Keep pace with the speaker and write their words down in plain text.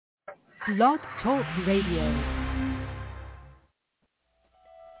Blog Talk Radio.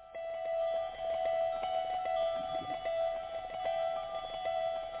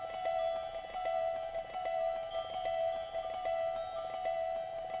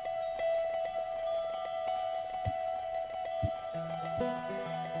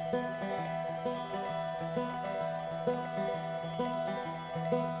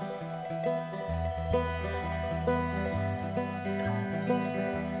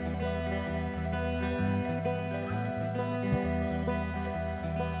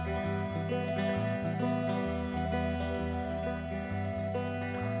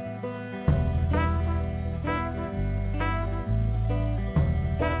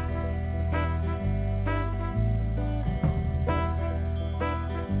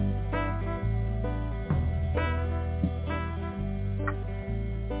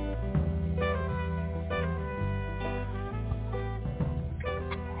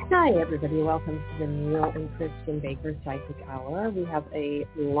 Hi, everybody. Welcome to the Neil and Kristin Baker Psychic Hour. We have a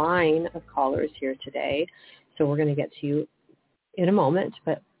line of callers here today, so we're going to get to you in a moment,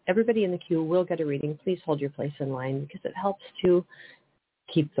 but everybody in the queue will get a reading. Please hold your place in line because it helps to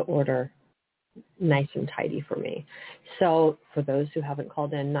keep the order nice and tidy for me. So for those who haven't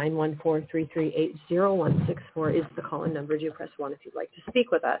called in, 914-338-0164 is the call-in number. Do press 1 if you'd like to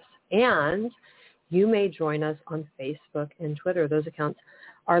speak with us. And you may join us on Facebook and Twitter. Those accounts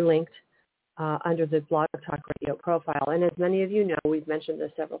are linked under the Blog Talk Radio profile. And as many of you know, we've mentioned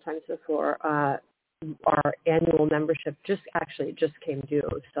this several times before, our annual membership just came due,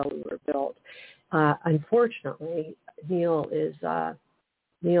 so we were billed. Unfortunately, Neil has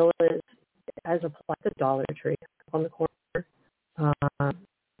applied the Dollar Tree on the corner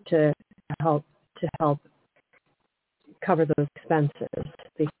to help cover those expenses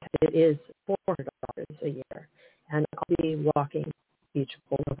because it is $400 a year, and I'll be walking Beach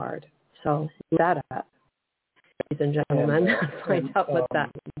Boulevard. So that up, ladies and gentlemen, find out what that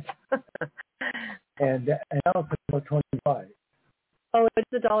means. and now it's $1.25. Oh, it's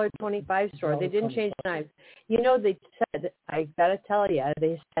the $1.25 store. They didn't change the knives. You know, they said, I gotta tell you,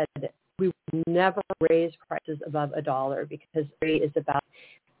 they said we would never raise prices above $1 because it is about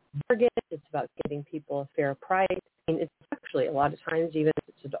bargain. It's about getting people a fair price. I mean, it's actually a lot of times, even if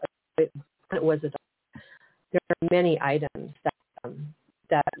it's it was $1. There are many items that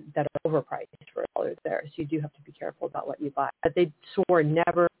are overpriced for $1 there, so you do have to be careful about what you buy. But they swore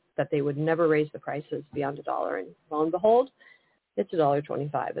that they would never raise the prices beyond $1, and lo and behold, it's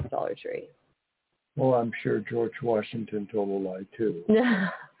 $1.25 at Dollar Tree. Well, I'm sure George Washington told a lie too.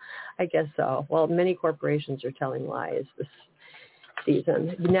 I guess so. Well, many corporations are telling lies this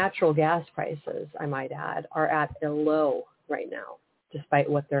season. Natural gas prices, I might add, are at a low right now, despite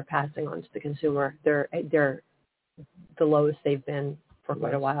what they're passing on to the consumer. They're the lowest they've been for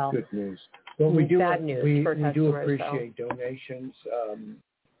quite a while. Good news. Well, we do appreciate so. donations.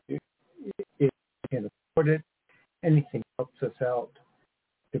 If you can afford it, anything helps us out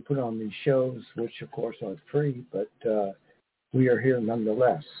to put on these shows, which of course aren't free, but we are here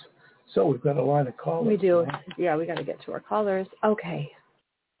nonetheless. So we've got a line of callers. We do. Right? Yeah, we got to get to our callers. Okay.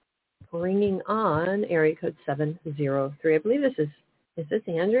 Bringing on area code 703. I believe is this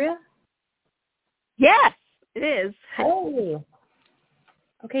Andrea? Yes, it is. Oh.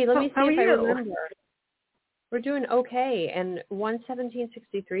 Okay, let me see if I remember. We're doing okay. And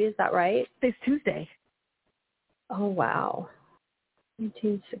 1/17/63, is that right? It's Tuesday. Oh, wow.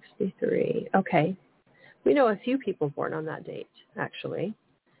 1963. Okay. We know a few people born on that date, actually,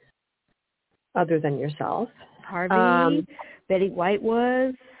 other than yourself. Harvey, Betty White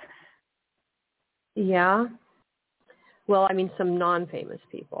was. Yeah. Well, I mean, some non-famous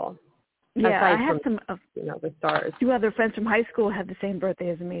people. Yeah, I have some. The stars. 2 other friends from high school have the same birthday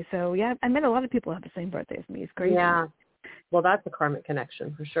as me. So, yeah, I met a lot of people who have the same birthday as me. It's crazy. Yeah. Well, that's a karmic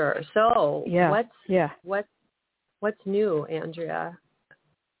connection for sure. So, what's new, Andrea?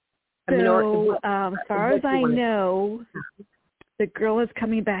 As far as I know, the girl is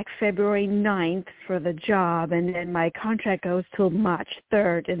coming back February 9th for the job, and then my contract goes till March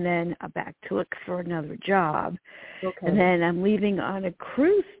 3rd, and then I'm back to look for another job. Okay. And then I'm leaving on a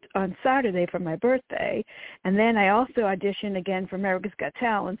cruise on Saturday for my birthday, and then I also audition again for America's Got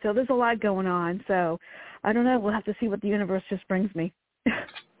Talent. So there's a lot going on. So I don't know. We'll have to see what the universe just brings me.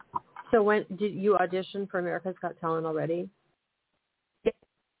 So when did you audition for America's Got Talent already?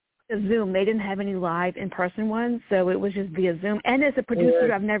 Zoom. They didn't have any live in-person ones, so it was just via Zoom. And as a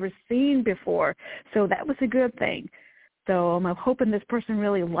producer, I've never seen before, so that was a good thing. So I'm hoping this person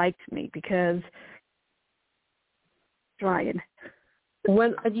really liked me because trying.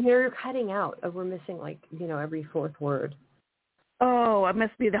 When you're cutting out, we're missing every fourth word. Oh, I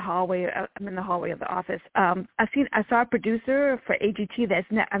must be the hallway. I'm in the hallway of the office. I saw a producer for AGT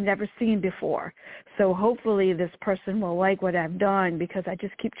I've never seen before. So hopefully this person will like what I've done because I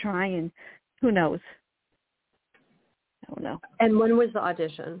just keep trying. Who knows? I don't know. And when was the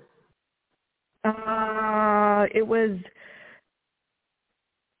audition? It was,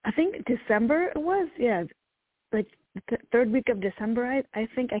 I think December. It was, yeah, like the third week of December. I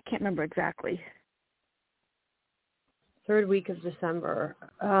think, I can't remember exactly. Third week of December.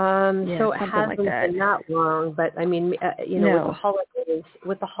 Yeah, so it hasn't been that long, but I mean, no.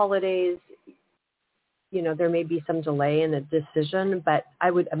 with the holidays, there may be some delay in the decision, but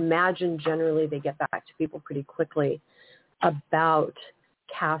I would imagine generally they get back to people pretty quickly about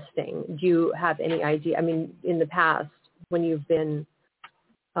casting. Do you have any idea? I mean, in the past, when you've been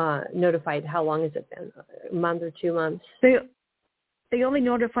notified, how long has it been? A month or 2 months? They only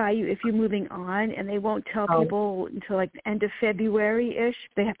notify you if you're moving on, and they won't tell people until like the end of February-ish.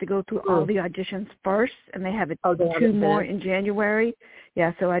 They have to go through all the auditions first, and they have two more in January.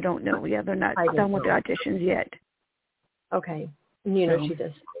 Yeah, so I don't know. Yeah, they're not done with the auditions yet. Okay. She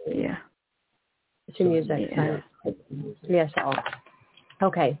does. Yeah. It's music. Yeah. ESL.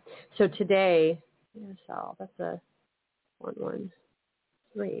 Okay. So today, ESL, that's a 1, 1,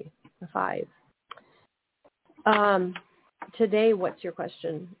 3, a 5. Today, what's your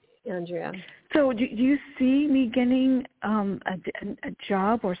question, Andrea? So do you see me getting a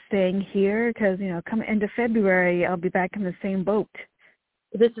job or staying here? Because, come end of February, I'll be back in the same boat.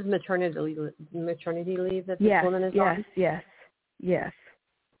 This is maternity leave that this woman is on? Yes.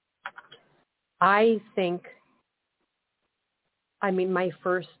 I think,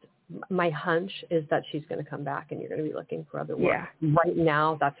 my hunch is that she's going to come back and you're going to be looking for other work. Yeah. Right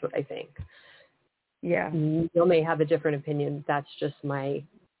now, that's what I think. Yeah. You may have a different opinion. That's just my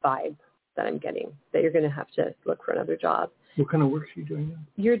vibe that I'm getting, that you're going to have to look for another job. What kind of work are you doing now?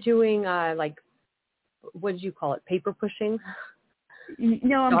 You're doing, what did you call it, paper pushing?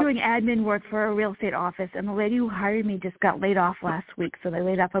 No, I'm doing admin work for a real estate office, and the lady who hired me just got laid off last week, so they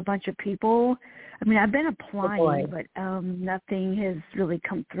laid off a bunch of people. I mean, I've been applying, but nothing has really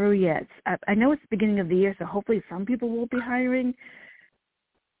come through yet. I know it's the beginning of the year, so hopefully some people will be hiring.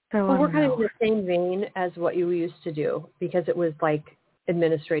 So well, we're kind of in the same vein as what you used to do, because it was like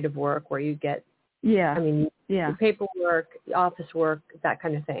administrative work where you get, paperwork, office work, that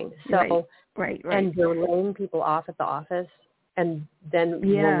kind of thing. So, right. And you're laying people off at the office, and then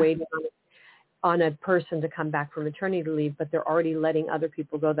we're waiting on a person to come back from maternity leave, but they're already letting other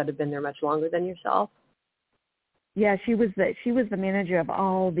people go that have been there much longer than yourself. Yeah, she was the manager of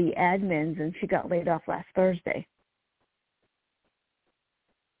all the admins, and she got laid off last Thursday.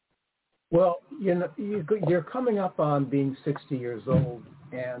 Well, you're coming up on being 60 years old,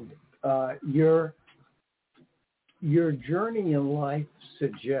 and your journey in life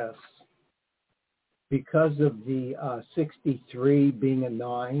suggests, because of the 63 being a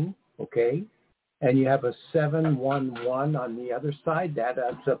 9, okay, and you have a 7, 1, 1 on the other side, that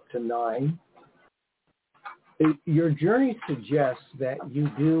adds up to 9. Your journey suggests that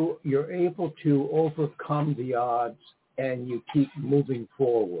you're able to overcome the odds and you keep moving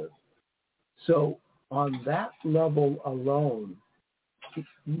forward. So on that level alone,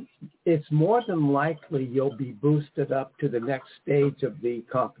 it's more than likely you'll be boosted up to the next stage of the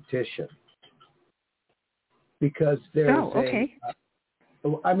competition. Because there's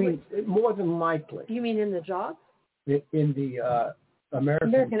more than likely. You mean in the job? In the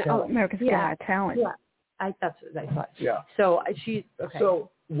American Talent. Yeah, that's what I thought. Yeah. So she's, okay. So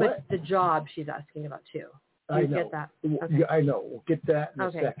but the job she's asking about too. I know. Get that? Okay. I know. We'll get that in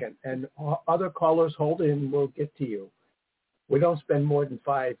a second. And other callers, hold in. We'll get to you. We don't spend more than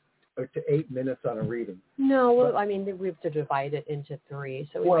 5 to 8 minutes on a reading. No, we have to divide it into 3,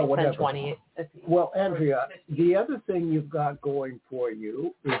 so we might spend 20. Well, Andrea, the other thing you've got going for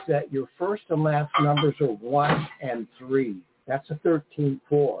you is that your first and last numbers are 1 and 3. That's a 13-4.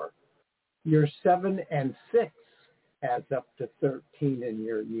 Your 7 and 6 adds up to 13 in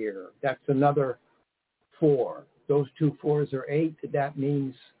your year. That's another 4. Those 2 4s are 8. That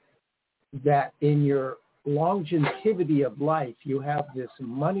means that in your longevity of life, you have this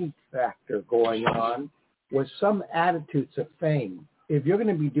money factor going on with some attitudes of fame. If you're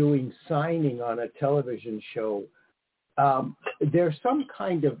going to be doing signing on a television show, there's some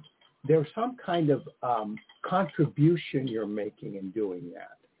kind of contribution you're making in doing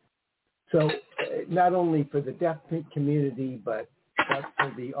that. So not only for the deaf community, but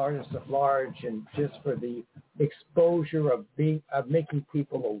for the artists at large, and just for the exposure of making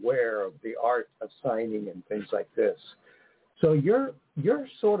people aware of the art of signing and things like this. So you're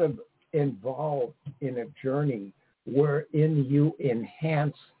sort of involved in a journey wherein you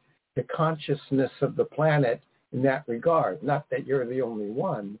enhance the consciousness of the planet in that regard. Not that you're the only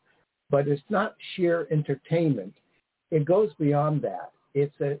one, but it's not sheer entertainment. It goes beyond that.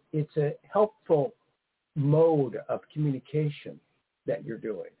 It's a helpful mode of communication that you're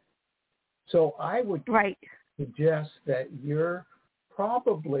doing. So I would suggest that you're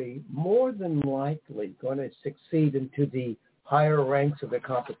probably more than likely going to succeed into the higher ranks of the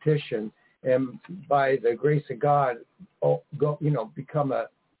competition, and by the grace of God, become a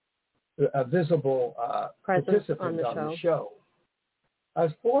visible participant on the show.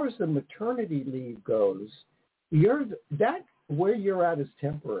 As far as the maternity leave goes, where you're at is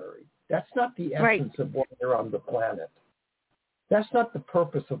temporary. That's not the essence of why you're on the planet. That's not the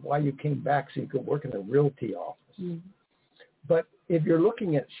purpose of why you came back, so you could work in a realty office. Mm-hmm. But if you're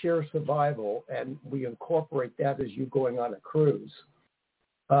looking at sheer survival, and we incorporate that as you going on a cruise,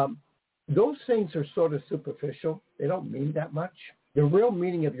 those things are sort of superficial. They don't mean that much. The real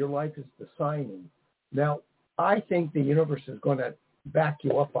meaning of your life is the signing. Now, I think the universe is going to back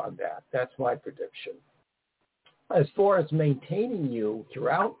you up on that. That's my prediction. As far as maintaining you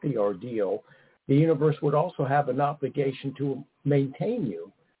throughout the ordeal, the universe would also have an obligation to maintain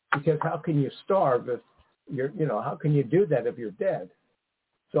you, because how can you starve if how can you do that if you're dead?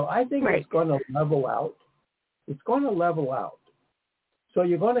 So I think it's going to level out. It's going to level out. So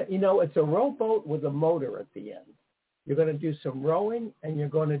you're going to, it's a rowboat with a motor at the end. You're going to do some rowing and you're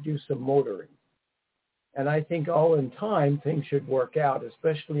going to do some motoring. And I think all in time, things should work out,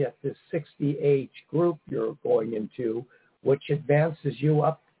 especially at this 60 age group you're going into, which advances you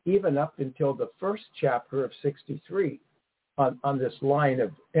up, even up until the first chapter of 63 on this line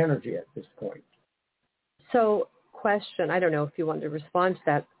of energy at this point. So question, I don't know if you want to respond to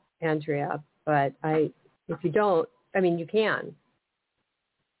that, Andrea, but if you don't, you can.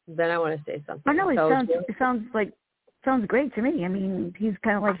 Then I want to say something. I know it sounds great to me. He's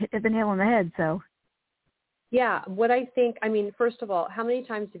kind of like hit the nail on the head, so. Yeah, what I think, first of all, how many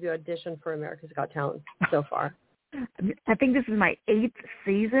times have you auditioned for America's Got Talent so far? I think this is my 8th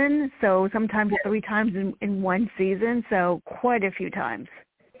season, so sometimes 3 times in one season, so quite a few times.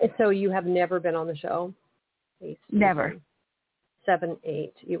 So you have never been on the show? Never. 7,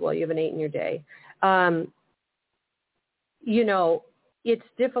 8. You have an 8 in your day. It's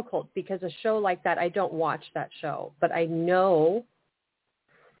difficult because a show like that, I don't watch that show, but I know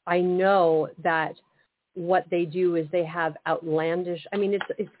that what they do is they have outlandish.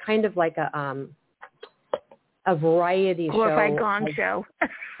 It's kind of like a variety show. Glorified Gong show.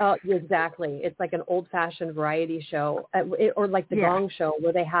 Oh, exactly. It's like an old-fashioned variety show, or like the Gong show,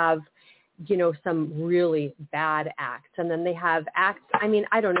 where they have, some really bad acts, and then they have acts.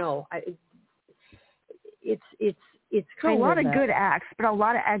 I don't know. It's kind of a lot of good acts, but a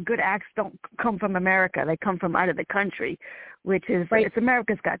lot of good acts don't come from America. They come from out of the country, which is it's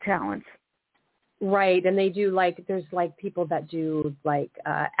America's Got Talent. Right, and they do there's people that do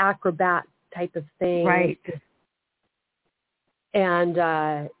acrobat type of thing. Right. And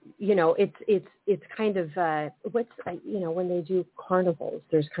it's kind of when they do carnivals,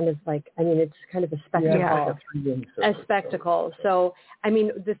 there's kind of it's kind of a spectacle. Yeah. A spectacle. So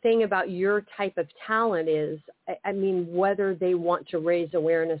the thing about your type of talent is whether they want to raise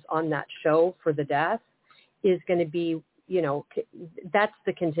awareness on that show for the deaf is going to be that's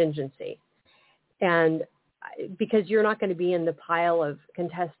the contingency. And because you're not going to be in the pile of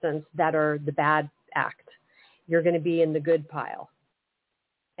contestants that are the bad act, you're going to be in the good pile.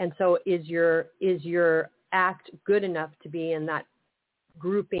 And so is your act good enough to be in that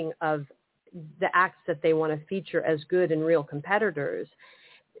grouping of the acts that they want to feature as good and real competitors?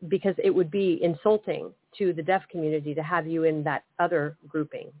 Because it would be insulting to the deaf community to have you in that other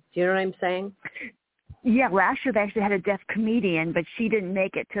grouping. Do you know what I'm saying? Yeah, last year they actually had a deaf comedian, but she didn't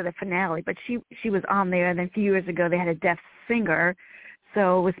make it to the finale. But she was on there, and then a few years ago they had a deaf singer,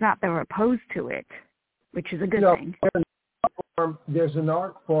 so it's not they were opposed to it, which is a good thing. There's an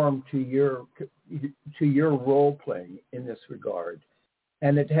art form to your role playing in this regard,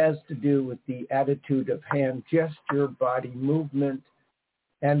 and it has to do with the attitude of hand gesture, body movement,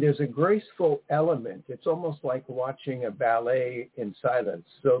 and there's a graceful element. It's almost like watching a ballet in silence.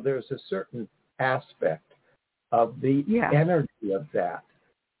 So there's a certain aspect of the energy of that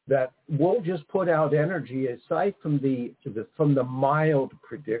we'll just put out energy aside from the mild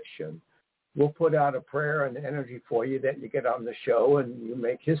prediction. We'll put out a prayer and energy for you that you get on the show and you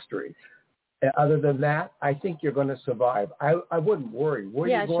make history. Other than that, I think you're going to survive. I wouldn't worry. Where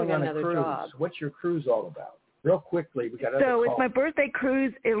are you going on a cruise? Job. What's your cruise all about? Real quickly, we got other calls. It's my birthday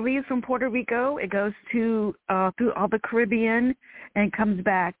cruise. It leaves from Puerto Rico. It goes to through all the Caribbean and comes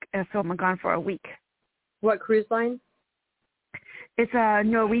back. So I'm gone for a week. What cruise line? It's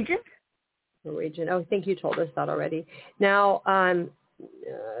Norwegian. Norwegian. Oh, I think you told us that already. Now, I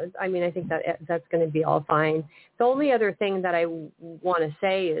think that's going to be all fine. The only other thing that I want to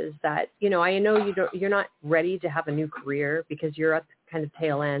say is that, I know you're not ready to have a new career because you're at the kind of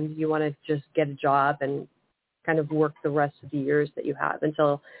tail end. You want to just get a job and kind of work the rest of the years that you have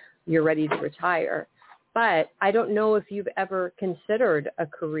until you're ready to retire. But I don't know if you've ever considered a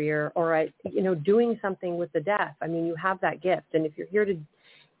career or, doing something with the deaf. I mean, you have that gift. And if you're here to,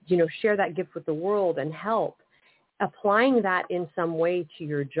 share that gift with the world and help, applying that in some way to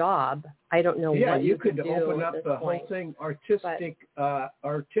your job, I don't know what you could do. Yeah, you could open up the whole thing, artistic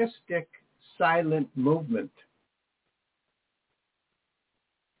silent movement.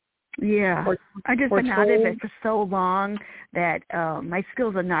 Yeah, I just been out of it for so long that my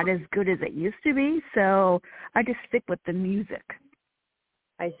skills are not as good as it used to be, so I just stick with the music.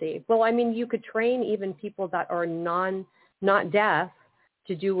 I see. Well, I mean, you could train even people that are not deaf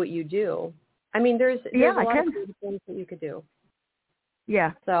to do what you do. I mean, there's a lot of things that you could do.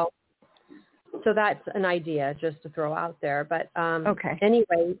 Yeah. So that's an idea just to throw out there. But okay.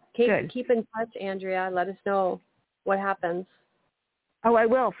 Anyway, keep in touch, Andrea. Let us know what happens. Oh, I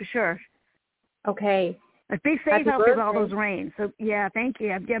will, for sure. Okay. Be safe out there with all those rains. So, yeah, thank you.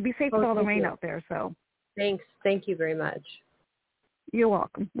 Yeah, be safe with all the rain out there. So. Thanks. Thank you very much. You're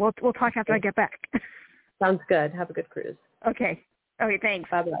welcome. We'll talk after I get back. Sounds good. Have a good cruise. Okay. Okay, thanks.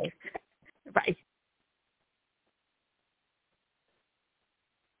 Bye-bye. Bye.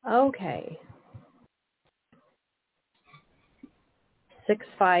 Okay.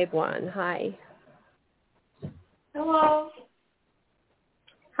 651. Hi. Hello.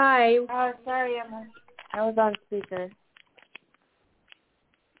 Hi. Sorry, I was on speaker.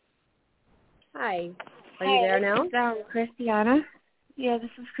 Hi. Are you there now? This is Christiana. Yeah,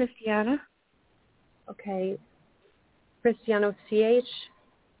 this is Christiana. Okay. Cristiano CH?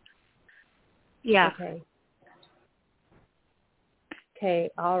 Yeah. Okay. Okay,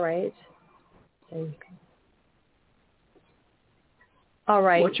 all right. Okay. All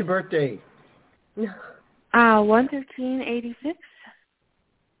right. What's your birthday? 1/13/86.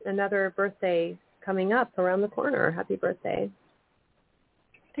 Another birthday coming up around the corner. Happy birthday.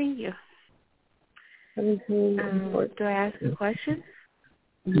 Thank you. 17, do I ask a question?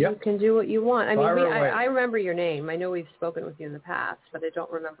 You can do what you want. I mean, away. I remember your name. I know we've spoken with you in the past, but I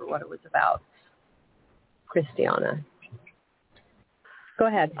don't remember what it was about. Christiana. Go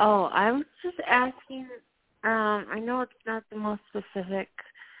ahead. Oh, I was just asking, I know it's not the most specific,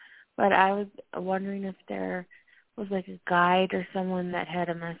 but I was wondering if there was like a guide or someone that had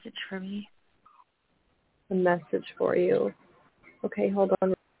a message for me. A message for you. Okay, hold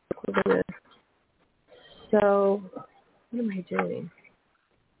on. So, what am I doing?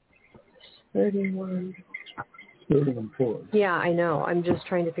 31. 34. Yeah, I know. I'm just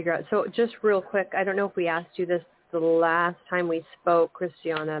trying to figure out. So just real quick, I don't know if we asked you this the last time we spoke,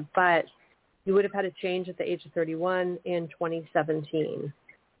 Christiana, but you would have had a change at the age of 31 in 2017.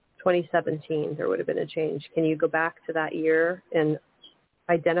 2017, there would have been a change. Can you go back to that year and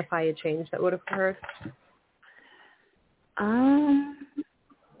identify a change that would have occurred?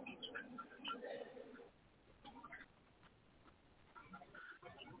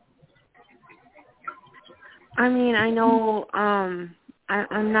 I mean, I know, I'm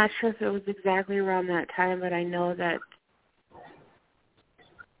not sure if it was exactly around that time, but I know that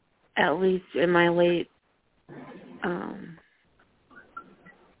at least in my late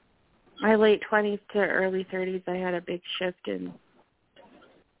 20s to early 30s, I had a big shift in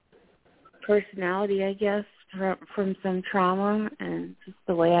personality, I guess, from some trauma, and just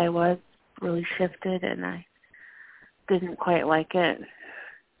the way I was really shifted, and I didn't quite like it.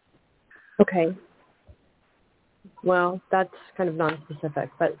 Okay. Well, that's kind of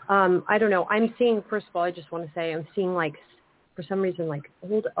non-specific, but I don't know. I'm seeing, first of all, I just want to say I'm seeing, like, for some reason, like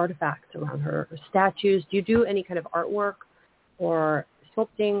old artifacts around her, or statues. Do you do any kind of artwork or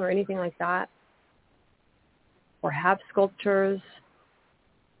sculpting or anything like that? Or have sculptures?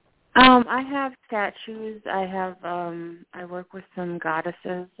 I have statues. I have, I work with some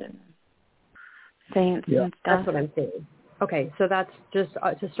goddesses and saints and stuff. That's what I'm saying. Okay, so that's just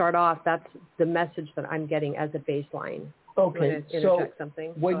to start off, that's the message that I'm getting as a baseline. Okay, so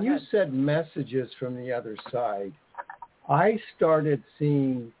something. when you said messages from the other side, I started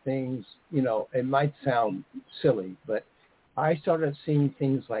seeing things, it might sound silly, but I started seeing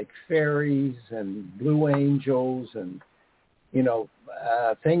things like fairies and blue angels and,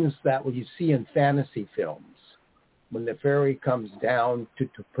 things that you see in fantasy films. When the fairy comes down to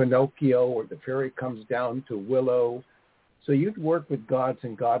Pinocchio or the fairy comes down to Willow, So you'd work with gods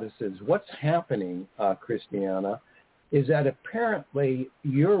and goddesses. What's happening, Christiana, is that apparently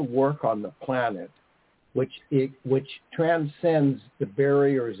your work on the planet, which transcends the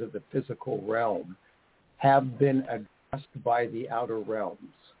barriers of the physical realm, have been addressed by the outer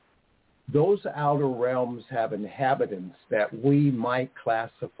realms. Those outer realms have inhabitants that we might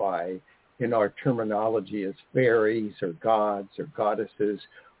classify in our terminology as fairies or gods or goddesses,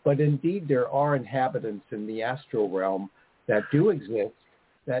 but indeed there are inhabitants in the astral realm that do exist,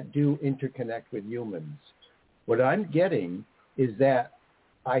 that do interconnect with humans. What I'm getting is that,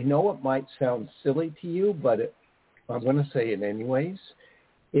 I know it might sound silly to you, but I'm going to say it anyways.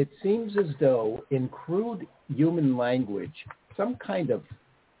 It seems as though in crude human language, some kind of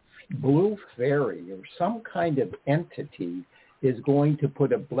blue fairy or some kind of entity is going to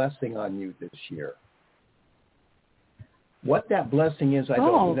put a blessing on you this year. What that blessing is, I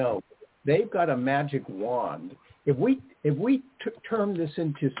don't know. They've got a magic wand. If we turn this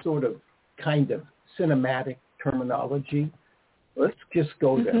into sort of kind of cinematic terminology, let's just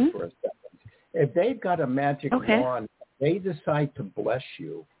go there for a second. If they've got a magic wand, they decide to bless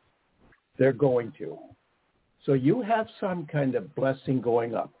you, they're going to. So you have some kind of blessing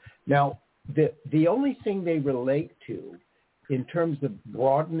going up. Now, the only thing they relate to in terms of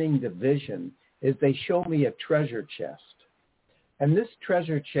broadening the vision is they show me a treasure chest. And this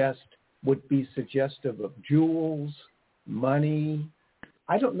treasure chest would be suggestive of jewels, money.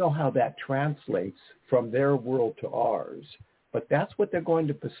 I don't know how that translates from their world to ours, but that's what they're going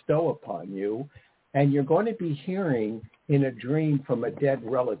to bestow upon you. And you're going to be hearing in a dream from a dead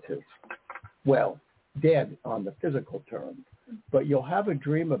relative. Well, dead on the physical term. But you'll have a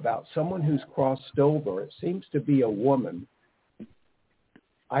dream about someone who's crossed over. It seems to be a woman.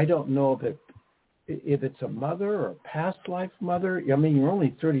 I don't know if it's a mother or a past life mother. I mean, you're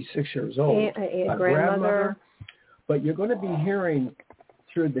only 36 years old. A grandmother. But you're going to be hearing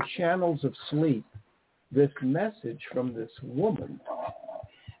through the channels of sleep this message from this woman.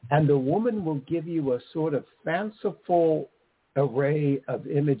 And the woman will give you a sort of fanciful array of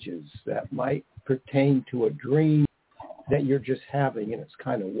images that might pertain to a dream that you're just having, and it's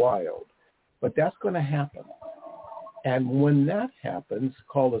kind of wild. But that's going to happen. And when that happens,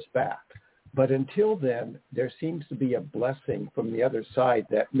 call us back. But until then, there seems to be a blessing from the other side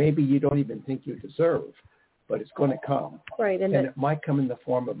that maybe you don't even think you deserve, but it's going to come. Right. And it might come in the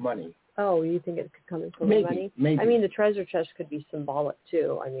form of money. Oh, you think it could come in form of money? Maybe. I mean, the treasure chest could be symbolic,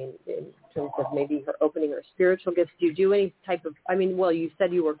 too. I mean, in terms of maybe her opening her spiritual gifts. Do you do any type of, I mean, well, you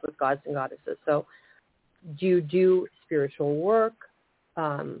said you work with gods and goddesses, so do you do spiritual work?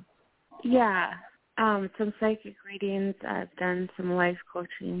 Yeah. Some psychic readings. I've done some life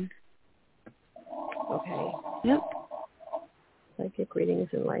coaching. Okay. Yep. Psychic readings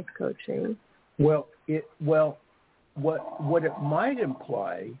and life coaching. Well, what it might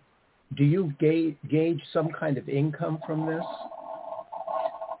imply, do you gauge some kind of income from this?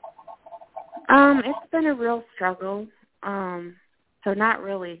 It's been a real struggle. So not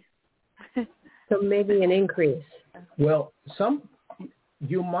really. So maybe an increase. Well,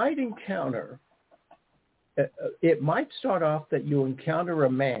 you might encounter, it might start off that you encounter a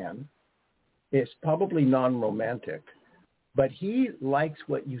man. It's probably non-romantic, but he likes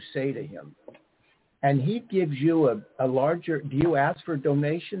what you say to him. And he gives you a larger, do you ask for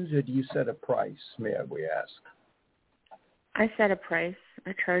donations or do you set a price, may we ask? I set a price.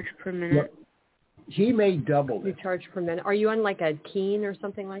 I charge per minute. Well, he may double it. You charge per minute. Are you on like a keen or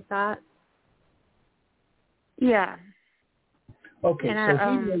something like that? Yeah. Okay, and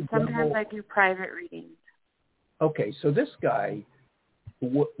so he may sometimes double. I do private readings. Okay, so this guy,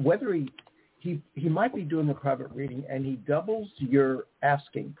 whether he might be doing a private reading and he doubles your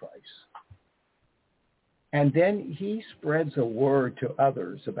asking price. And then he spreads a word to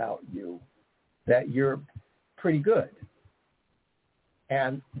others about you that you're pretty good.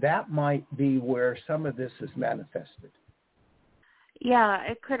 And that might be where some of this is manifested. Yeah,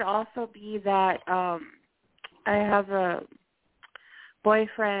 it could also be that I have a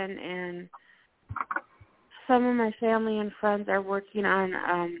boyfriend and some of my family and friends are working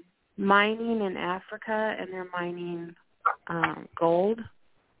on mining in Africa, and they're mining gold.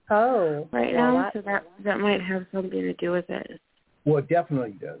 Oh, right now, so that might have something to do with it. Well, it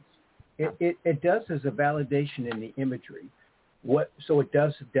definitely does. It does as a validation in the imagery. So it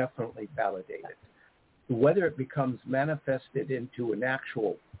does definitely validate it. Whether it becomes manifested into an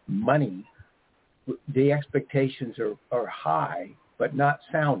actual money, the expectations are high, but not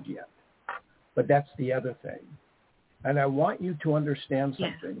sound yet. But that's the other thing. And I want you to understand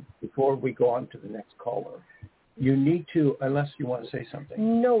something before we go on to the next caller. you need to, unless you want to say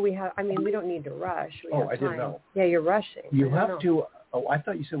something. No, we have. I mean, we don't need to rush. We have I didn't time. know. Yeah, you're rushing. You have to. Oh, I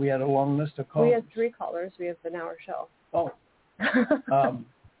thought you said we had a long list of callers. We have 3 callers. We have an hour show. Oh.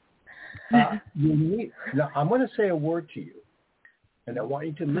 You need. Now, I'm going to say a word to you, and I want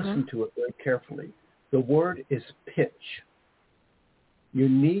you to listen to it very carefully. The word is pitch. You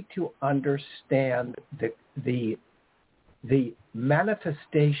need to understand the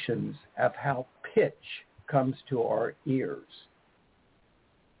manifestations of how pitch comes to our ears.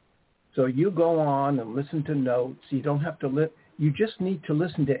 So you go on and listen to notes. You don't have to you just need to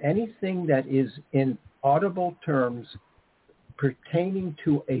listen to anything that is in audible terms pertaining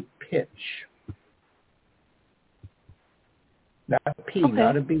to a pitch. Not a P,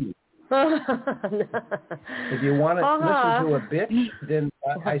 not a B. If you want to listen to a bitch, then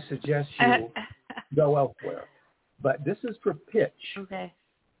I suggest you go elsewhere. But this is for pitch. Okay.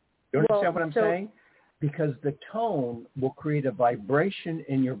 You understand what I'm saying? Because the tone will create a vibration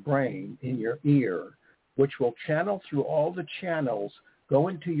in your brain, in your ear, which will channel through all the channels, go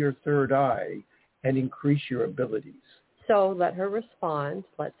into your third eye, and increase your abilities. So let her respond.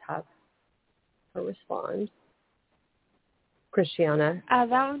 Let's have her respond. Christiana.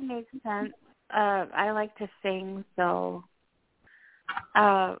 That would make sense. I like to sing, so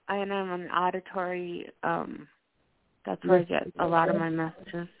and I'm an auditory. That's where I get a lot of my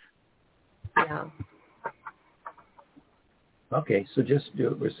messages. Yeah. Okay, so just do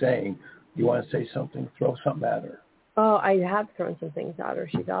what we're saying. You want to say something, throw something at her. Oh, I have thrown some things at her.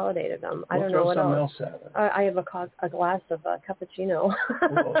 She validated them. I don't know what else. Throw something else at her. I have a glass of cappuccino.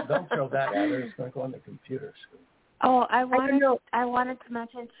 Well, don't throw that at her. It's going to go on the computer screen. Oh, I wanted to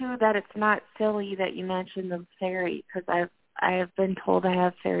mention too that it's not silly that you mentioned the fairy, because I have been told I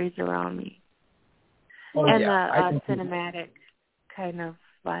have fairies around me, and the cinematic kind of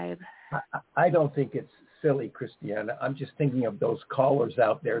vibe. I don't think it's silly, Christiana. I'm just thinking of those callers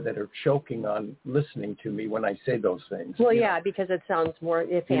out there that are choking on listening to me when I say those things. Well, yeah, because it sounds more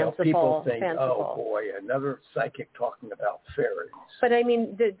fanciful. People think, fanciful. Oh boy, another psychic talking about fairies. But I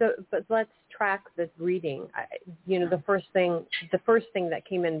mean, but let's track the reading. The first thing that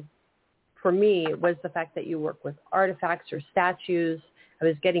came in for me was the fact that you work with artifacts or statues. I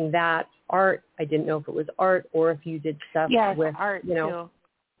was getting that art. I didn't know if it was art or if you did stuff with art too.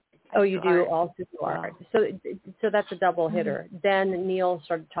 Oh, you do also do art. So that's a double hitter. Then Neil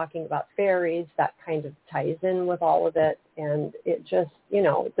started talking about fairies. That kind of ties in with all of it. And it just,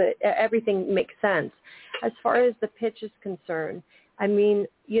 everything makes sense. As far as the pitch is concerned, I mean,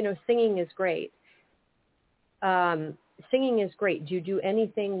 singing is great. Singing is great. Do you do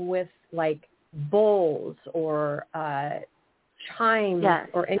anything with like bowls or chimes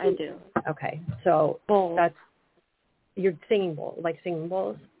or anything? I do. Okay. So bowls. That's you're singing bowls, like singing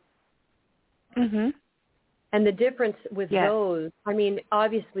bowls? Mhm. And the difference with those, I mean,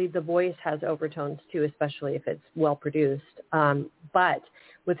 obviously the voice has overtones too, especially if it's well produced. But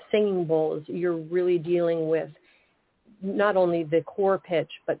with singing bowls, you're really dealing with not only the core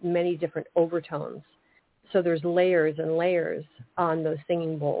pitch, but many different overtones. So there's layers and layers on those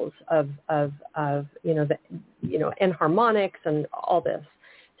singing bowls of and harmonics and all this.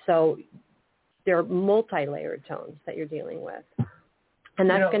 So they're multi-layered tones that you're dealing with. And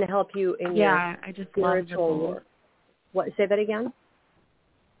that's going to help you in your I just spiritual work. What? Say that again?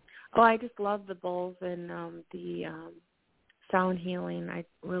 Oh, I just love the bowls and the sound healing. I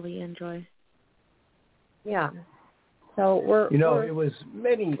really enjoy. Yeah. So it was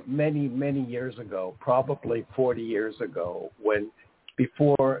many, many, many years ago, probably 40 years ago,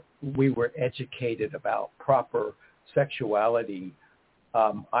 before we were educated about proper sexuality.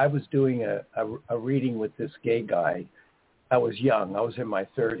 I was doing a reading with this gay guy. I was young. I was in my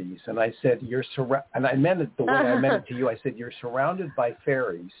 30s, and I said, and I meant it the way I meant it to you. I said, you're surrounded by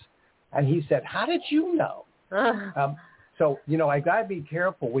fairies. And he said, how did you know? So, I got to be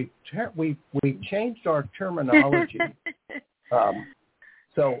careful. We've changed our terminology.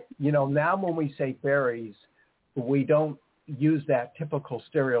 So, now when we say fairies, we don't use that typical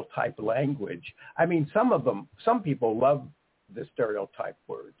stereotype language. I mean, some people love the stereotype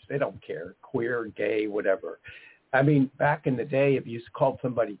words. They don't care, queer, gay, whatever. I mean, back in the day, if you called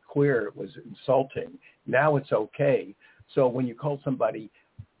somebody queer, it was insulting. Now it's okay. So when you called somebody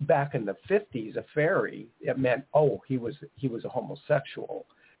back in the 50s a fairy, it meant, he was a homosexual.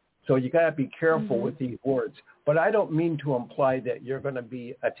 So you got to be careful with these words. But I don't mean to imply that you're going to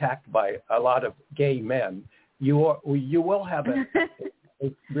be attacked by a lot of gay men. You will have a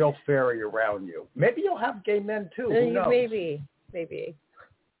real fairy around you. Maybe you'll have gay men too. Who knows? Maybe.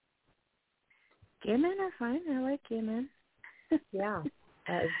 Gay men are fine. I like gay men. Yeah.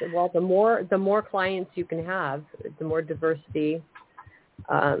 Well, the more clients you can have, the more diversity,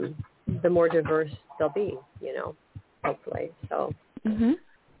 the more diverse they'll be, hopefully. So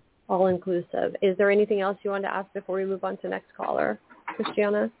all inclusive. Is there anything else you want to ask before we move on to the next caller,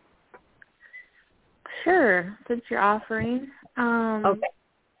 Christiana? Sure, since you're offering. Okay.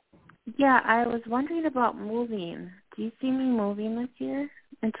 Yeah, I was wondering about moving. Do you see me moving this year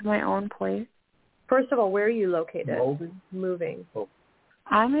into my own place? First of all, where are you located? Moving. Oh.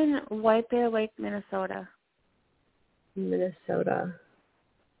 I'm in White Bear Lake, Minnesota. Minnesota.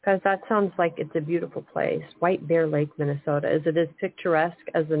 Because that sounds like it's a beautiful place. White Bear Lake, Minnesota. Is it as picturesque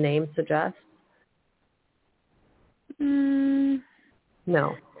as the name suggests? No.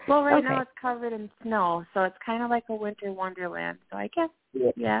 Well, right now it's covered in snow, so it's kind of like a winter wonderland. So I guess,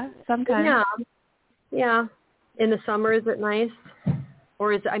 sometimes. Yeah. In the summer, is it nice?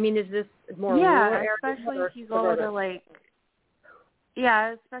 Or is this more rural area? Especially if you go to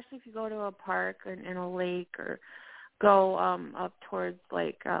especially if you go to a park in a lake or go up towards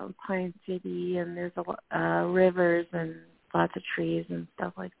Pine City, and there's rivers and lots of trees and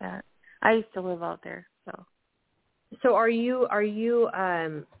stuff like that. I used to live out there, so. So are you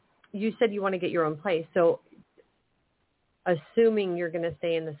you said you want to get your own place. So assuming you're going to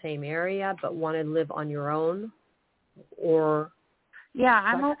stay in the same area but want to live on your own, or? Yeah,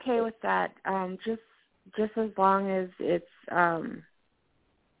 I'm okay with that. Just as long as it's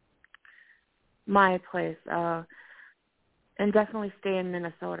my place, and definitely stay in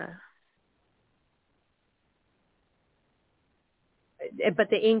Minnesota. But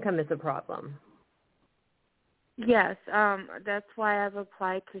the income is a problem. Yes, that's why I've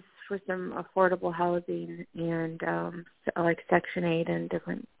applied for some affordable housing and like Section 8 and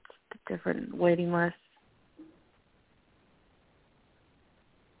different waiting lists.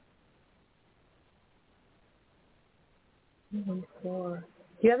 Do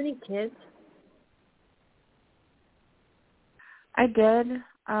you have any kids? I did.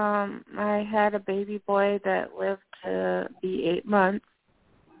 I had a baby boy that lived to be 8 months.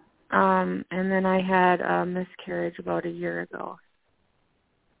 And then I had a miscarriage about a year ago.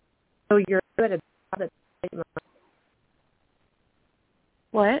 So you're good about 8 months.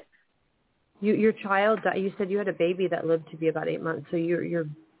 What? Your child, you said you had a baby that lived to be about 8 months. So you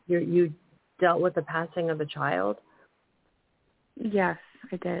dealt with the passing of a child? Yes,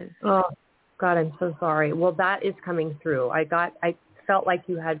 I did. Oh, God, I'm so sorry. Well, that is coming through. I felt like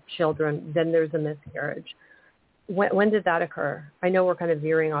you had children. Then there's a miscarriage. When did that occur? I know we're kind of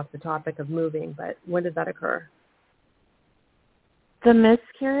veering off the topic of moving, but when did that occur? The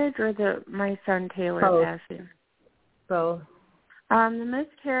miscarriage or my son Taylor passing? Both. The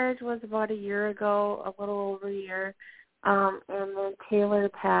miscarriage was about a year ago, a little over a year, and then Taylor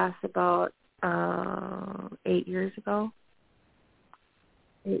passed about 8 years ago.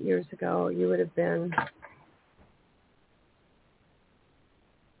 8 years ago, you would have been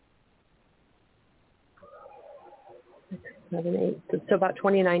 7, 8, so about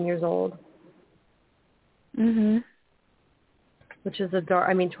 29 years old. Mhm. Which is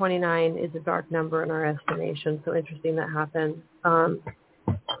 29 is a dark number in our estimation. So interesting that happened.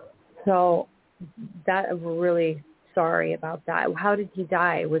 So we're really sorry about that. How did he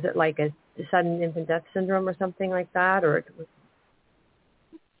die? Was it like a sudden infant death syndrome or something like that, or?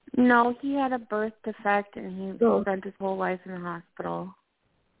 No, he had a birth defect, and he spent his whole life in the hospital.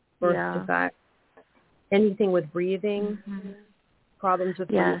 Birth defect. Anything with breathing? Mm-hmm. Problems with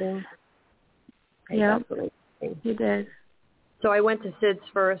breathing? Yeah, he did. So I went to SIDS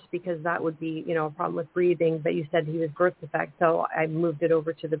first because that would be, a problem with breathing, but you said he was birth defect, so I moved it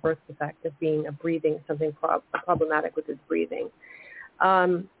over to the birth defect of being something problematic with his breathing.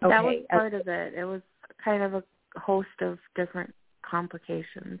 Okay. That was part of it. It was kind of a host of different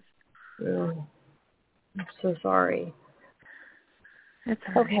complications. Oh, I'm so sorry. It's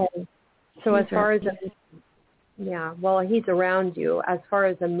all right. Okay. So as far as he's around you. As far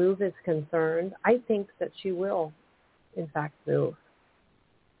as a move is concerned, I think that she will, in fact, move.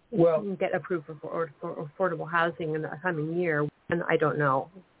 Well, get approved for affordable housing in the coming year, and I don't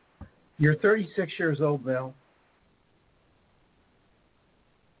know. You're 36 years old now.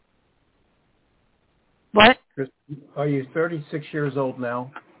 What? Are you 36 years old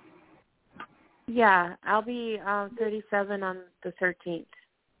now? Yeah, I'll be 37 on the 13th.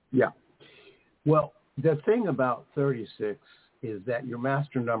 Yeah. Well, the thing about 36 is that your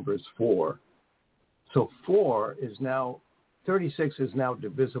master number is 4. So 36 is now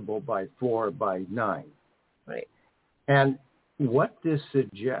divisible by 4 by 9. Right. And what this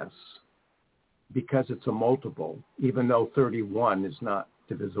suggests, because it's a multiple, even though 31 is not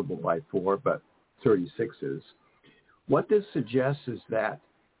divisible by 4, but 36 is, What this suggests is that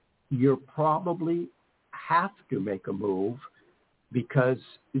you probably have to make a move because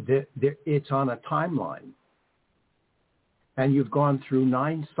it's on a timeline. And you've gone through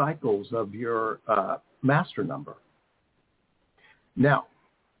 9 cycles of your master number. Now,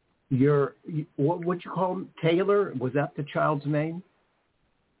 what would you call him? Taylor? Was that the child's name?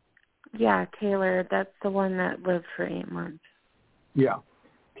 Yeah, Taylor. That's the one that lived for 8 months. Yeah.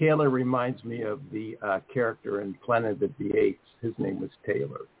 Taylor reminds me of the character in Planet of the Apes. His name was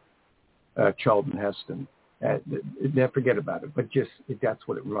Taylor, Charlton Heston. Never forget about it, but just that's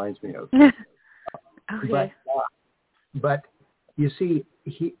what it reminds me of. Okay. But you see,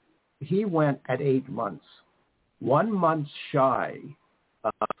 he went at 8 months, 1 month shy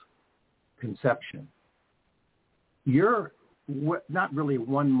of conception. You're not really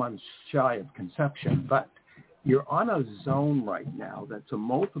 1 month shy of conception, but you're on a zone right now that's a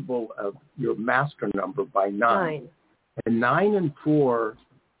multiple of your master number by 9. And 9 and 4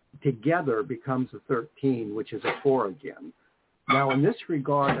 together becomes a 13, which is a 4 again. Now, in this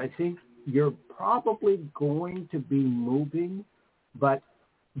regard, I think you're probably going to be moving, but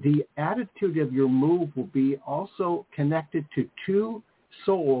the attitude of your move will be also connected to 2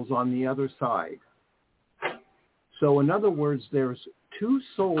 souls on the other side. So in other words, there's 2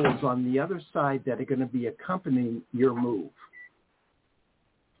 souls on the other side that are going to be accompanying your move.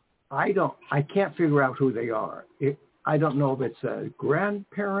 I can't figure out who they are. I don't know if it's a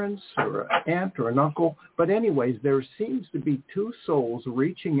grandparents or an aunt or an uncle, but anyways, there seems to be 2 souls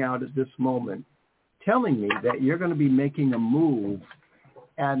reaching out at this moment, telling me that you're going to be making a move,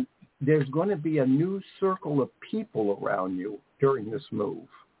 and there's going to be a new circle of people around you during this move.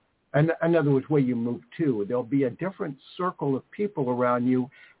 And in other words, where you move to, there'll be a different circle of people around you,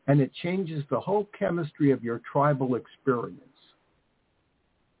 and it changes the whole chemistry of your tribal experience.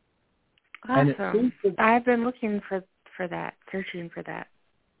 Awesome. I've been looking for that, searching for that.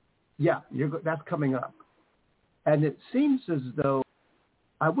 Yeah, that's coming up. And it seems as though,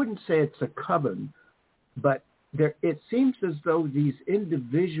 I wouldn't say it's a coven, but it seems as though these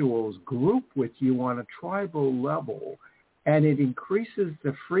individuals group with you on a tribal level, and it increases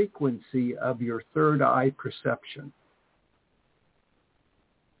the frequency of your third eye perception.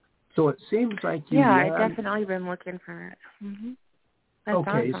 So it seems like you... Yeah, I've definitely been looking for it. Mm-hmm. That's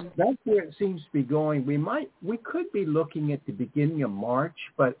okay, awesome. So that's where it seems to be going. We could be looking at the beginning of March,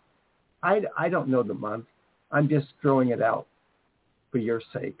 but I don't know the month. I'm just throwing it out for your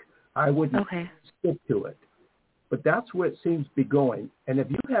sake. I wouldn't stick to it. But that's where it seems to be going. And if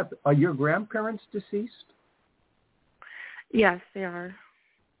are your grandparents deceased? Yes, they are.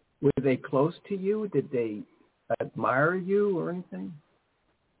 Were they close to you? Did they admire you or anything?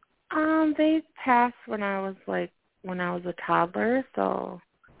 They passed when I was a toddler, so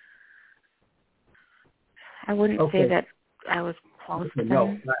I wouldn't say that I was close to them.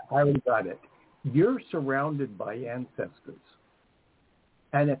 No, I already got it. You're surrounded by ancestors.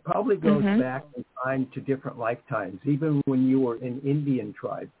 And it probably goes back in time to different lifetimes, even when you were in Indian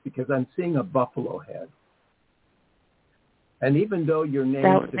tribes, because I'm seeing a buffalo head. And even though your name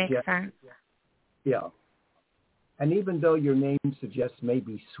that makes sense. Yeah. And even though your name suggests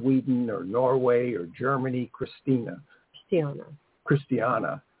maybe Sweden or Norway or Germany, Christiana,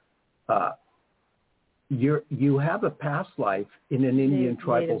 you have a past life in an Indian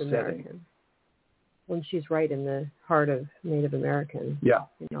tribal Native setting. American. When she's right in the heart of Native American. Yeah.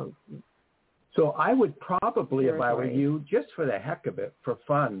 You know. So I would probably, if I were right. you, just for the heck of it, for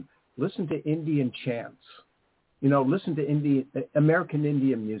fun, listen to Indian chants. Listen to American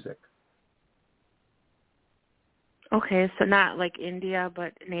Indian music. Okay, so not like India,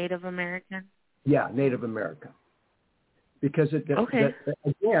 but Native American? Yeah, Native American. Because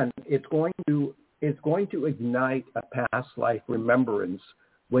again, it's going to ignite a past life remembrance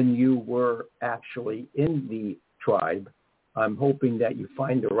when you were actually in the tribe. I'm hoping that you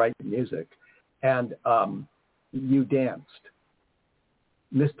find the right music, and you danced,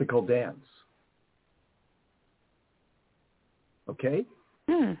 mystical dance. Okay?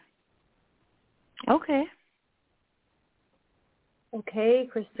 Okay. Okay,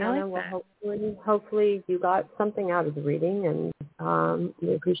 Christiana. Well, hopefully you got something out of the reading, and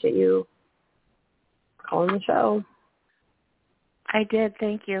we appreciate you calling the show. I did.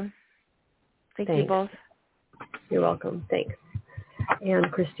 Thank you. Thank you both. You're welcome. Thanks.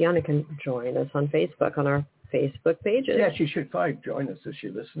 And Christiana can join us on Facebook, on our Facebook pages. Yeah, she should join us. Is she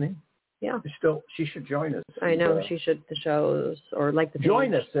listening? Yeah. She should join us. I know she should. The shows or like the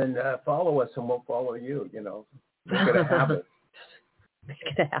join page. us and follow us, and we'll follow you. Make it a habit. Make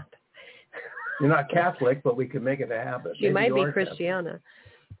it a habit. You're not Catholic, but we can make it a habit. She might be Christiana.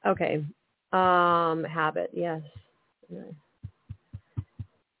 Okay. Habit. Yes.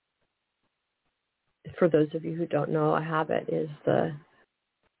 For those of you who don't know, a habit is the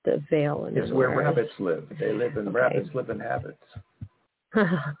veil in It's where rabbits live. They live in rabbits live in habits.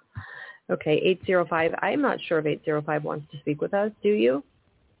 Okay, 805. I'm not sure if 805 wants to speak with us. Do you?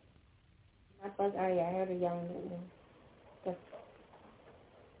 Not Buzz Aria. I heard her yelling at me.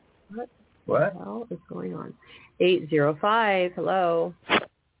 What the hell is going on? 805. Hello. Hi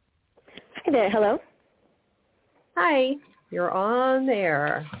there. Hello. Hi. You're on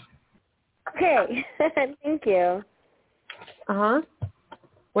there. Okay. Thank you. Uh-huh.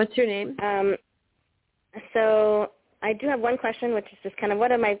 What's your name? So I do have one question, which is just kind of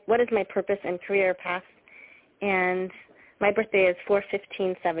what is my purpose and career path? And my birthday is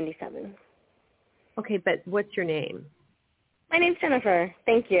 4/15/77. Okay, but what's your name? My name's Jennifer.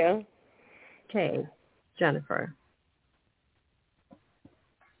 Thank you. Okay, Jennifer.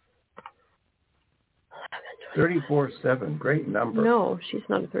 34/7, great number. No, she's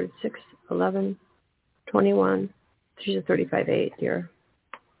not a 36, 11, 21. She's a 35/8, dear.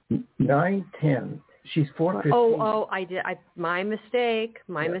 9/10. She's 4/15. Oh, I did. My mistake.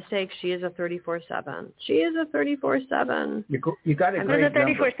 My mistake. She is a 34/7. She is a 34/7. You got a great number.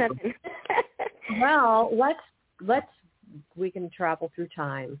 34/7. Well, we can travel through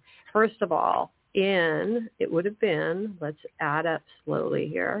time. First of all, it would have been, let's add up slowly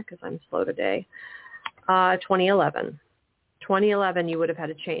here because I'm slow today, 2011. 2011, you would have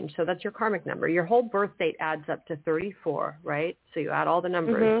had a change. So that's your karmic number. Your whole birth date adds up to 34, right? So you add all the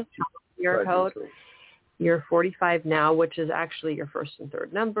numbers. Your code. You're 45 now, which is actually your first and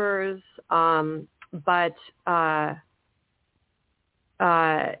third numbers. But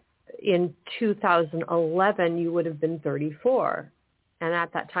in 2011, you would have been 34. And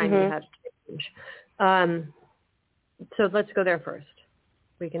at that time, you had to change. So let's go there first.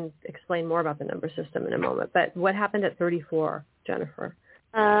 We can explain more about the number system in a moment. But what happened at 34, Jennifer?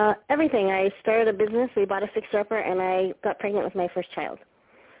 Everything. I started a business. We bought a fixer-upper, and I got pregnant with my first child.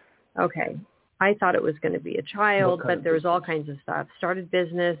 Okay. I thought it was going to be a child, but there was all kinds of stuff. Started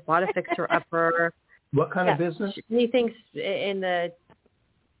business, bought a fixer-upper. What kind of business? Anything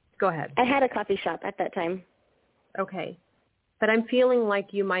go ahead. I had a coffee shop at that time. Okay. But I'm feeling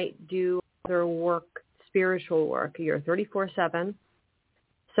like you might do other work, spiritual work. You're 34/7.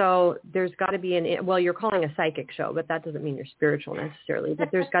 So there's got to be you're calling a psychic show, but that doesn't mean you're spiritual necessarily.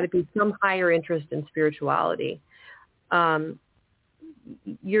 But there's got to be some higher interest in spirituality.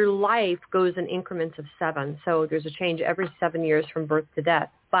 Your life goes in increments of 7. So there's a change every 7 years from birth to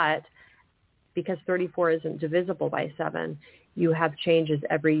death. But because 34 isn't divisible by 7, you have changes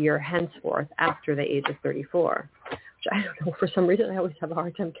every year henceforth after the age of 34. Which I don't know, for some reason I always have a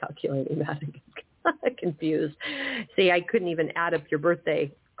hard time calculating that. I get confused. See, I couldn't even add up your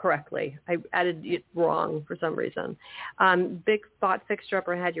birthday correctly. I added it wrong for some reason. Big thought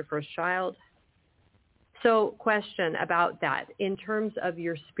fixer-upper had your first child. So question about that. In terms of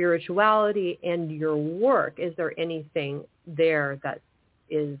your spirituality and your work, is there anything there that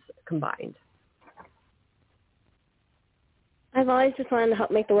is combined? I've always just wanted to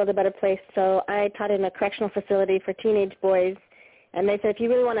help make the world a better place. So I taught in a correctional facility for teenage boys. And they said, if you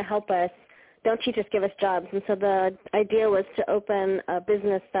really want to help us, don't you just give us jobs. And so the idea was to open a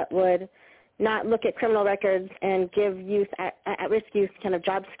business that would not look at criminal records and give youth, at-risk youth, kind of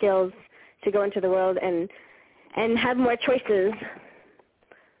job skills to go into the world and have more choices.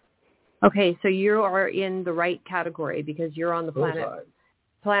 Okay, so you are in the right category because you're on the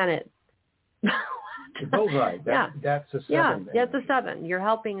planet. Bullseye. That's a 7. Yeah, that's a 7. You're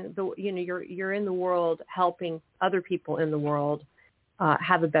helping you're in the world helping other people in the world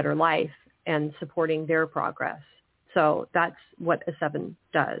have a better life and supporting their progress. So that's what a 7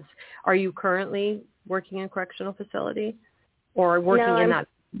 does. Are you currently working in a correctional facility or working in that?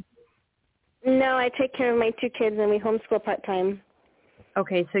 No, I take care of my 2 kids and we homeschool part-time.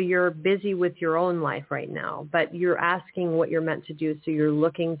 Okay, so you're busy with your own life right now, but you're asking what you're meant to do. So you're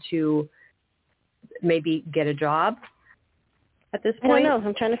looking to maybe get a job at this point? I don't know.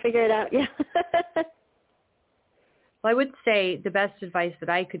 I'm trying to figure it out. Yeah. Well, I would say the best advice that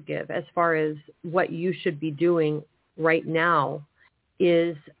I could give as far as what you should be doing right now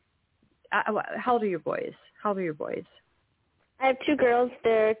is, how old are your boys? I have 2 girls.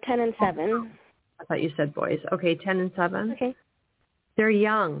 They're 10 and 7. I thought you said boys. Okay, 10 and 7. Okay. They're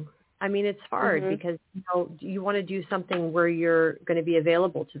young. I mean, it's hard because you want to do something where you're going to be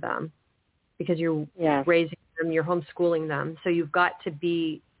available to them because you're raising them, you're homeschooling them. So you've got to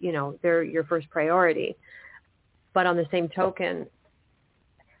be, they're your first priority. But on the same token,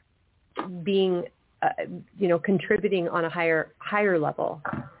 being, contributing on a higher level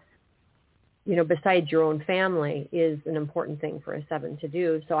besides your own family is an important thing for a 7 to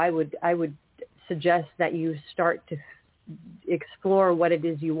do. So I would suggest that you start to explore what it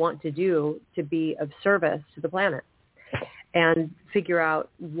is you want to do to be of service to the planet, and figure out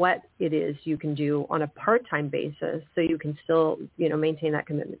what it is you can do on a part-time basis so you can still, maintain that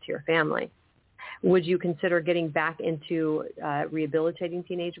commitment to your family. Would you consider getting back into rehabilitating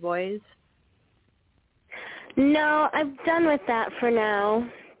teenage boys? No, I'm done with that for now.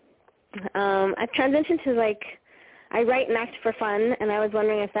 I've transitioned to I write and act for fun, and I was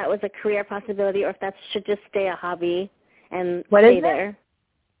wondering if that was a career possibility or if that should just stay a hobby and stay there.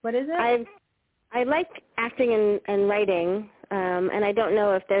 What is it? I like acting and writing, and I don't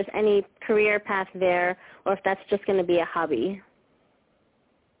know if there's any career path there or if that's just going to be a hobby.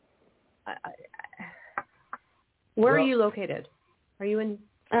 Where are you located? Are you in?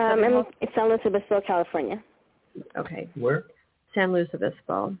 It's San Luis Obispo, California. Okay. Where? San Luis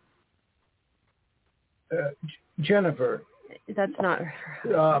Obispo. Jennifer. That's not.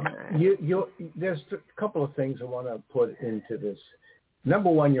 There's a couple of things I want to put into this. Number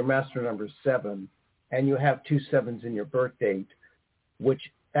one, your master number is 7, and you have 2 7s in your birth date, which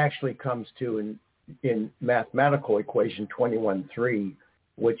actually comes to in mathematical equation 21-3,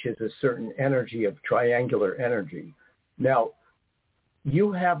 which is a certain energy of triangular energy. Now,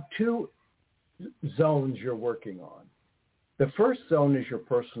 you have 2 zones you're working on. The first zone is your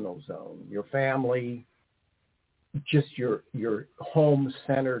personal zone, your family, just your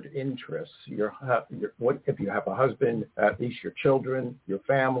home-centered interests. What if you have a husband, at least your children, your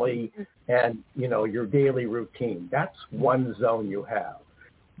family, and your daily routine. That's one zone you have.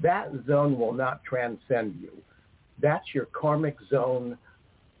 That zone will not transcend you. That's your karmic zone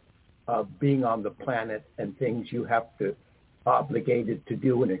of being on the planet and things you have to obligated to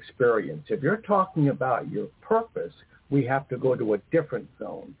do and experience. If you're talking about your purpose, we have to go to a different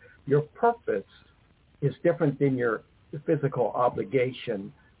zone. Your purpose is different than your physical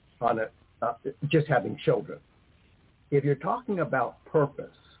obligation on just having children. If you're talking about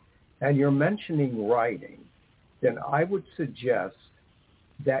purpose and you're mentioning writing, then I would suggest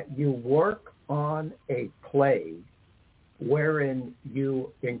that you work on a play wherein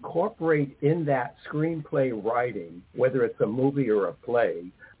you incorporate in that screenplay writing, whether it's a movie or a play,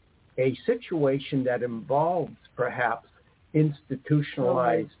 a situation that involves perhaps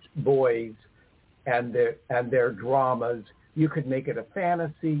institutionalized boys and their dramas. You could make it a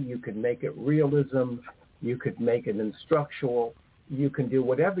fantasy, you could make it realism, you could make it instructional, you can do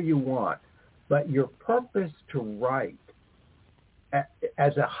whatever you want. But your purpose to write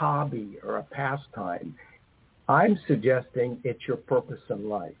as a hobby or a pastime, I'm suggesting it's your purpose in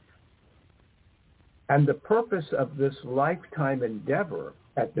life. And the purpose of this lifetime endeavor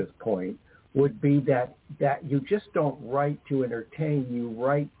at this point would be that you just don't write to entertain, you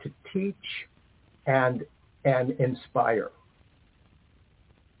write to teach and inspire.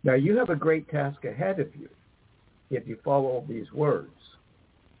 Now, you have a great task ahead of you if you follow these words,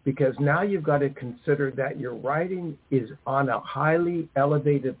 because now you've got to consider that your writing is on a highly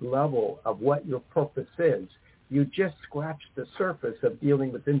elevated level of what your purpose is. You just scratched the surface of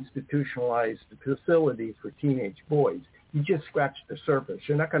dealing with institutionalized facilities for teenage boys. You just scratched the surface.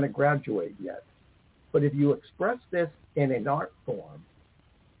 You're not going to graduate yet. But if you express this in an art form,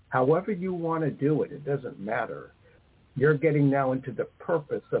 however you want to do it, it doesn't matter. You're getting now into the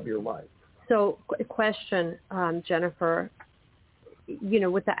purpose of your life. So, question, Jennifer,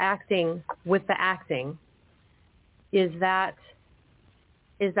 with the acting, is that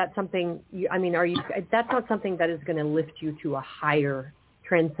something? That's not something that is going to lift you to a higher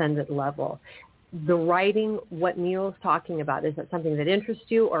transcendent level. The writing, what Neil's talking about, is that something that interests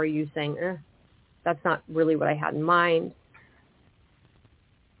you, or are you saying, that's not really what I had in mind?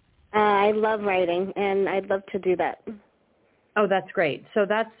 I love writing, and I'd love to do that. Oh, that's great. So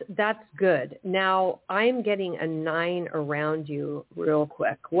that's good. Now, I'm getting a 9 around you real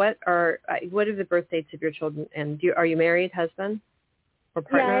quick. What are the birth dates of your children? And are you married, husband or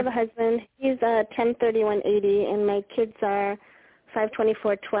partner? Yeah, I have a husband. He's 10/31/80, and my kids are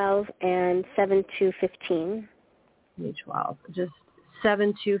 5/24/12 and 7/2/15. 12. Just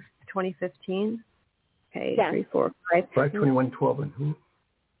 7/2/2015. Okay. Yeah. 3, 4, 5. 5/21/12 and who?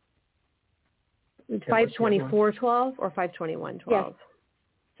 5/24/12 or 5/21/12? Yes.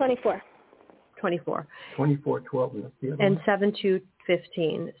 24. 24. 24/12 and that's the other And one?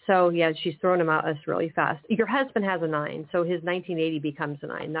 7/2/15. So yeah, she's throwing them out us really fast. Your husband has a 9, so his 1980 becomes a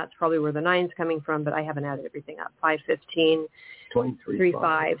 9. That's probably where the 9's coming from, but I haven't added everything up. 5/15,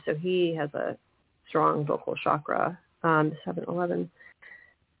 3/5. So he has a strong vocal chakra. 7, 11,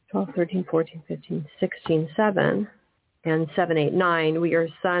 12, 13, 14, 15, 16, 7. and 789.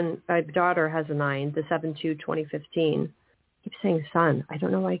 My daughter has a 9, the 7/2/2015. I keep saying son. I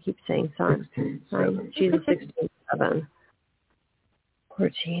don't know why I keep saying son. 16/7. She's a 16/7.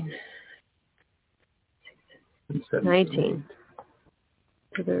 14. 19.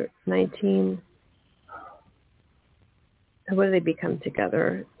 So they're 19. What do they become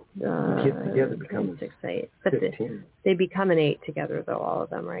together? Together become 6, 8. But 15. they become an 8 together, though, all of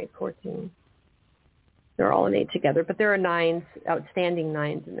them, right? 14. They're all an 8 together. But there are 9s, outstanding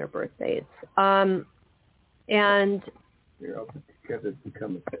 9s in their birthdays. And You're all together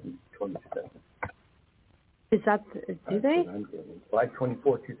become a 27. is that, do they? July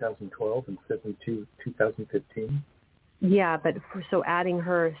 24, 2012 and 7/2/2015. Yeah, but so adding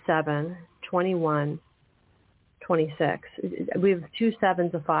her 7, 21, 26. We have 2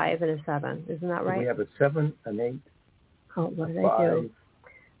 7s, a 5, and a 7. Isn't that right? We have a 7, an 8. Oh, what did I 5, do?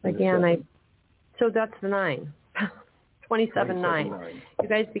 Again, so that's the 9. 27, 9. 9. You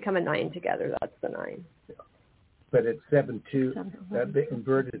guys become a 9 together. That's the 9. Yeah. But it's 7/2, the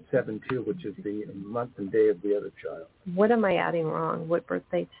inverted 7/2, which is the month and day of the other child. What am I adding wrong? What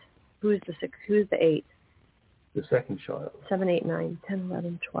birthday? Who's the 6? Who's the 8? The second child. 7, 8, 9, 10,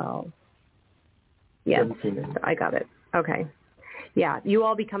 11, 12. Yes, 17. I got it. Okay. Yeah, you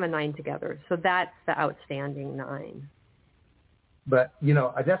all become a 9 together. So that's the outstanding 9. But,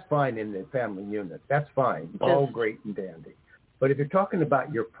 that's fine in the family unit. That's fine. All great and dandy. But if you're talking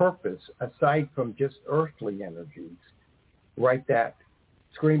about your purpose, aside from just earthly energies, write that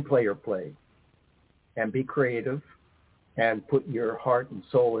screenplay or play and be creative and put your heart and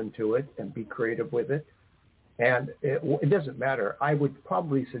soul into it and be creative with it. And it doesn't matter. I would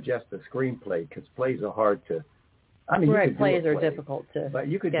probably suggest a screenplay because plays are hard to, right, plays are difficult to but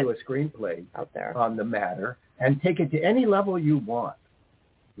you could do a screenplay out there on the matter and take it to any level you want.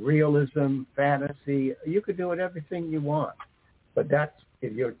 Realism, fantasy, you could do it everything you want. But that's,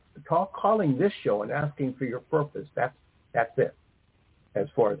 if you're calling this show and asking for your purpose, that's it, as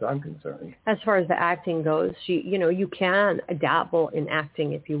far as I'm concerned. As far as the acting goes, you can dabble in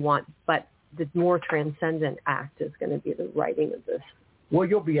acting if you want, but the more transcendent act is going to be the writing of this. Well,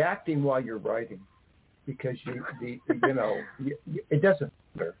 you'll be acting while you're writing because it doesn't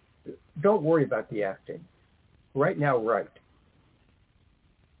matter. Don't worry about the acting. Right now, write.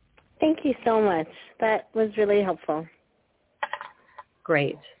 Thank you so much. That was really helpful.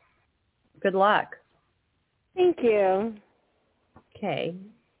 Great. Good luck. Thank you. Okay.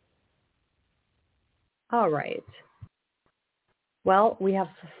 All right. Well, we have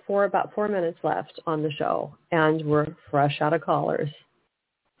about 4 minutes left on the show, and we're fresh out of callers.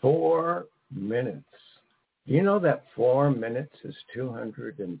 4 minutes. Do you know that 4 minutes is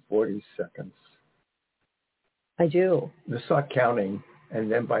 240 seconds? I do. Let's start counting,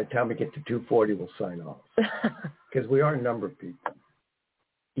 and then by the time we get to 240, we'll sign off. Because we are a number of people.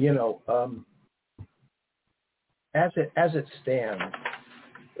 As it stands,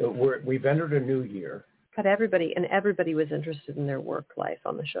 we've entered a new year. But everybody was interested in their work life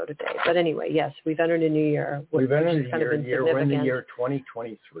on the show today. But anyway, yes, we've entered a new year. We've entered a year. We're in the year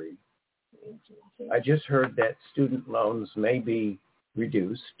 2023. I just heard that student loans may be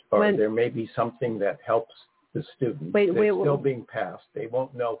reduced, or there may be something that helps the student. Wait, still being passed. They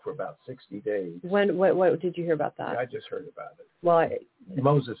won't know for about 60 days. What did you hear about that? I just heard about it. Well,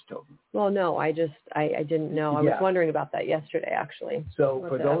 Moses told me. Well, no, I didn't know. I was wondering about that yesterday, actually. So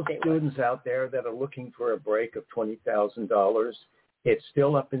for those students out there that are looking for a break of $20,000, it's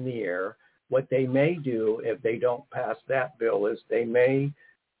still up in the air. What they may do if they don't pass that bill is they may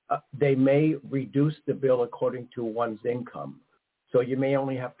reduce the bill according to one's income. So you may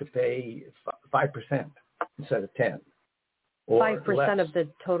only have to pay 5% instead of 10%. 5% of the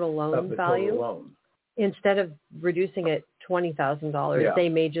total loan value? Total loan. Instead of reducing it $20,000, they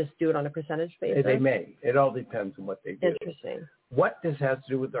may just do it on a percentage basis? They may. It all depends on what they do. Interesting. What this has to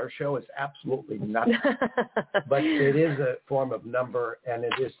do with our show is absolutely nothing. But it is a form of number, and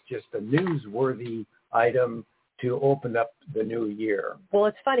it is just a newsworthy item to open up the new year. Well,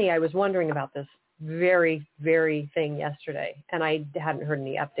 it's funny. I was wondering about this very, very thing yesterday, and I hadn't heard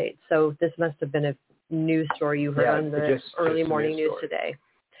any updates. So this must have been a news story you heard on the early morning news today.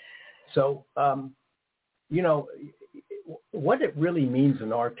 So, what it really means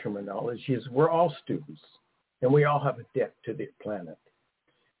in our terminology is we're all students, and we all have a debt to the planet.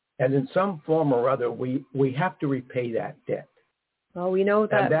 And in some form or other, we have to repay that debt. Well, we know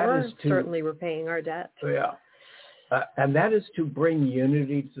that we're certainly repaying our debt. Yeah. And that is to bring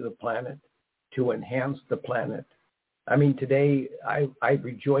unity to the planet, to enhance the planet. I mean, today I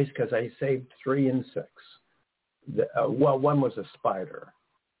rejoice because I saved 3 insects. One was a spider.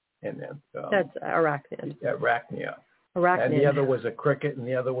 And then, that's arachnid. Arachnia. Arachnid. And the other was a cricket, and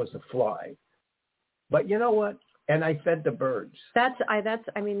the other was a fly. But you know what? And I fed the birds. That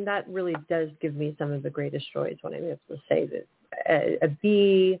really does give me some of the greatest joys when I'm able to say that a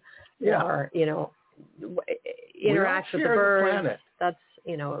bee or, interact with the birds. The planet. That's,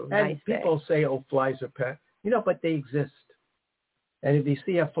 a nice And people say, flies are pet. But they exist. And if you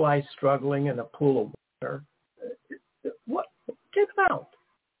see a fly struggling in a pool of water, what? Get them out.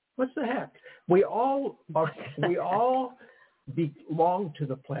 What's the heck? We all belong to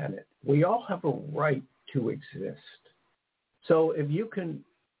the planet. We all have a right to exist. So if you can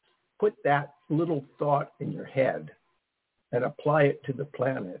put that little thought in your head and apply it to the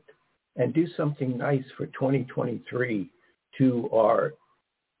planet and do something nice for 2023 to our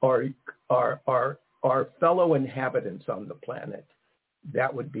fellow inhabitants on the planet,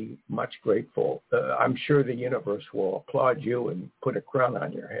 that would be much grateful. I'm sure the universe will applaud you and put a crown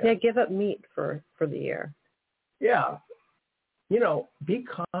on your head. Yeah, give up meat for the year. Yeah. Be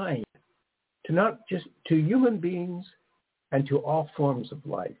kind to not just to human beings and to all forms of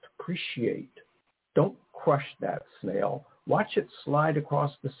life. Appreciate. Don't crush that snail. Watch it slide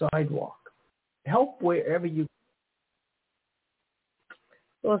across the sidewalk. Help wherever you.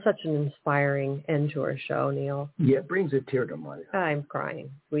 Well, such an inspiring end to our show, Neil. Yeah, it brings a tear to my eye. I'm crying,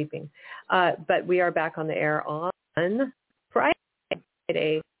 weeping. But we are back on the air on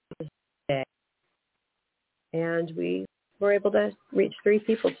Friday, and we were able to reach 3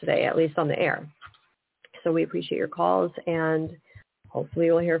 people today, at least on the air. So we appreciate your calls, and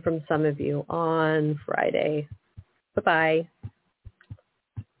hopefully we'll hear from some of you on Friday. Bye-bye.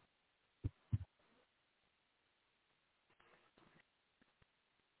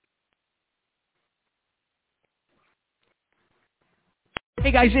 Hey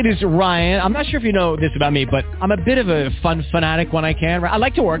guys, it is Ryan. I'm not sure if you know this about me, but I'm a bit of a fun fanatic when I can. I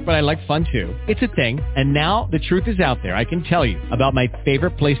like to work, but I like fun too. It's a thing. And now the truth is out there. I can tell you about my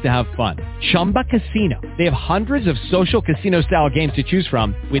favorite place to have fun. Chumba Casino. They have hundreds of social casino style games to choose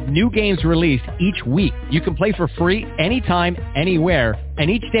from with new games released each week. You can play for free anytime, anywhere. And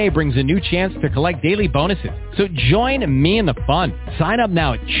each day brings a new chance to collect daily bonuses. So join me in the fun. Sign up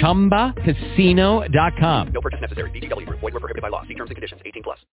now at ChumbaCasino.com. No purchase necessary. VGW. Void where prohibited by law. See terms and conditions. 18+.